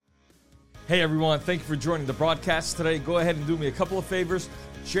Hey everyone, thank you for joining the broadcast today. Go ahead and do me a couple of favors.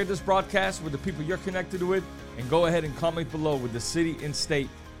 Share this broadcast with the people you're connected with, and go ahead and comment below with the city and state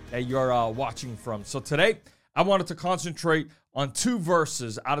that you're watching from. So today, I wanted to concentrate on two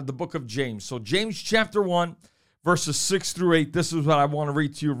verses out of the book of James. So James chapter 1, verses 6 through 8. This is what I want to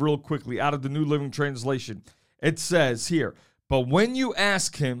read to you real quickly out of the New Living Translation. It says here, "But when you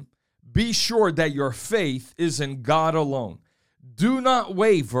ask him, be sure that your faith is in God alone. Do not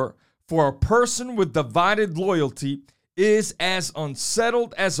waver, for a person with divided loyalty is as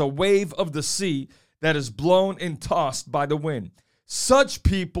unsettled as a wave of the sea that is blown and tossed by the wind. Such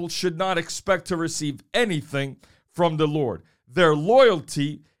people should not expect to receive anything from the Lord. Their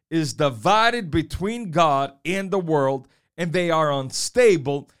loyalty is divided between God and the world, and they are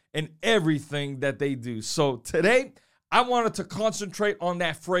unstable in everything that they do." So today, I wanted to concentrate on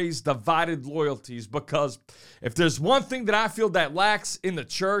that phrase, divided loyalties, because if there's one thing that I feel that lacks in the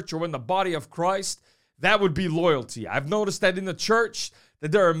church or in the body of Christ, that would be loyalty. I've noticed that in the church,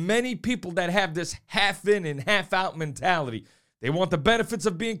 that there are many people that have this half in and half out mentality. They want the benefits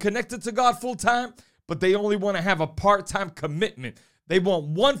of being connected to God full time, but they only want to have a part-time commitment. They want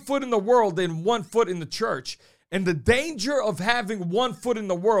one foot in the world and one foot in the church. And the danger of having one foot in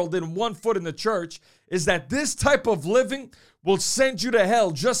the world and one foot in the church is that this type of living will send you to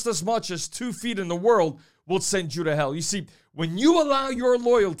hell just as much as 2 feet in the world will send you to hell. You see, when you allow your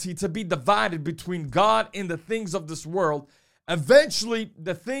loyalty to be divided between God and the things of this world, eventually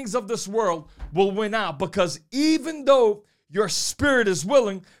the things of this world will win out, because even though your spirit is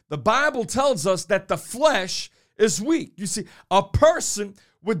willing, the Bible tells us that the flesh is weak. You see, a person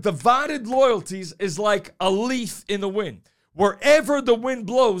with divided loyalties is like a leaf in the wind. Wherever the wind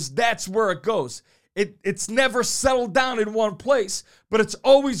blows, that's where it goes. It's never settled down in one place, but it's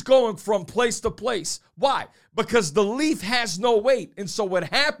always going from place to place. Why? Because the leaf has no weight. And so what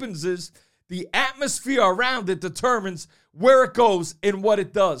happens is the atmosphere around it determines where it goes and what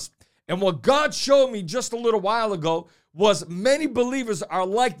it does. And what God showed me just a little while ago was many believers are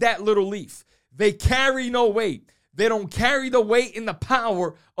like that little leaf. They carry no weight. They don't carry the weight and the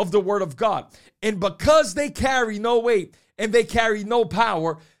power of the word of God. And because they carry no weight and they carry no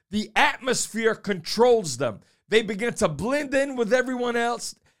power, the atmosphere controls them. They begin to blend in with everyone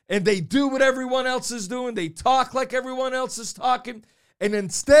else, and they do what everyone else is doing. They talk like everyone else is talking. And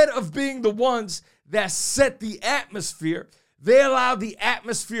instead of being the ones that set the atmosphere, they allow the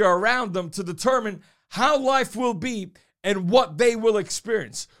atmosphere around them to determine how life will be and what they will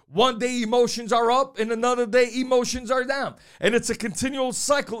experience. One day emotions are up, and another day emotions are down. And it's a continual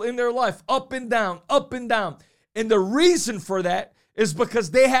cycle in their life, up and down, up and down. And the reason for that is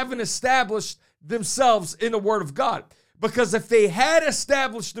because they haven't established themselves in the Word of God. Because if they had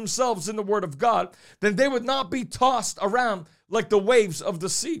established themselves in the Word of God, then they would not be tossed around like the waves of the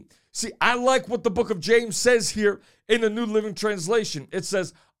sea. See, I like what the book of James says here in the New Living Translation. It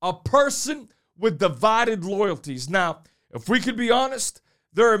says, a person with divided loyalties. Now, if we could be honest,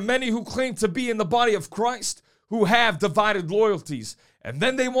 there are many who claim to be in the body of Christ who have divided loyalties. And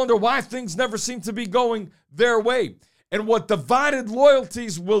then they wonder why things never seem to be going their way. And what divided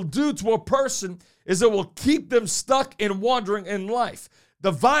loyalties will do to a person is it will keep them stuck and wandering in life.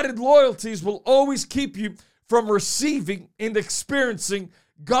 Divided loyalties will always keep you from receiving and experiencing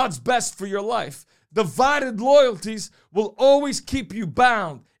God's best for your life. Divided loyalties will always keep you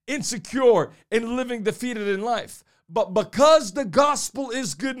bound, insecure, and living defeated in life. But because the gospel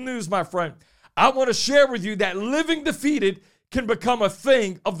is good news, my friend, I want to share with you that living defeated can become a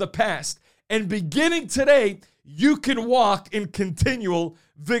thing of the past. And beginning today, you can walk in continual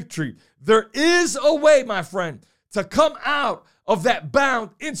victory. There is a way, my friend, to come out of that bound,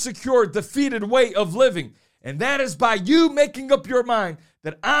 insecure, defeated way of living. And that is by you making up your mind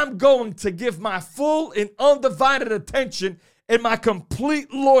that I'm going to give my full and undivided attention and my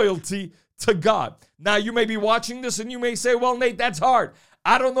complete loyalty to God. Now, you may be watching this and you may say, well, Nate, that's hard.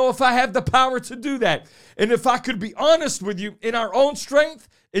 I don't know if I have the power to do that. And if I could be honest with you, in our own strength,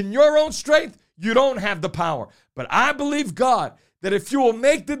 in your own strength, you don't have the power. But I believe God that if you will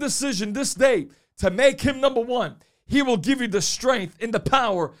make the decision this day to make him number one, he will give you the strength and the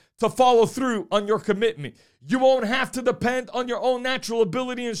power to follow through on your commitment. You won't have to depend on your own natural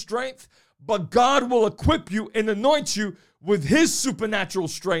ability and strength, but God will equip you and anoint you with his supernatural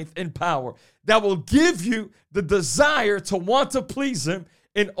strength and power that will give you the desire to want to please him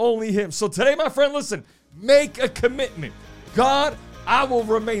and only him. So today, my friend, listen, make a commitment. God, I will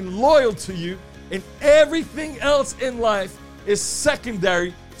remain loyal to you, and everything else in life is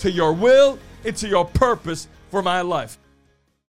secondary to your will and to your purpose for my life.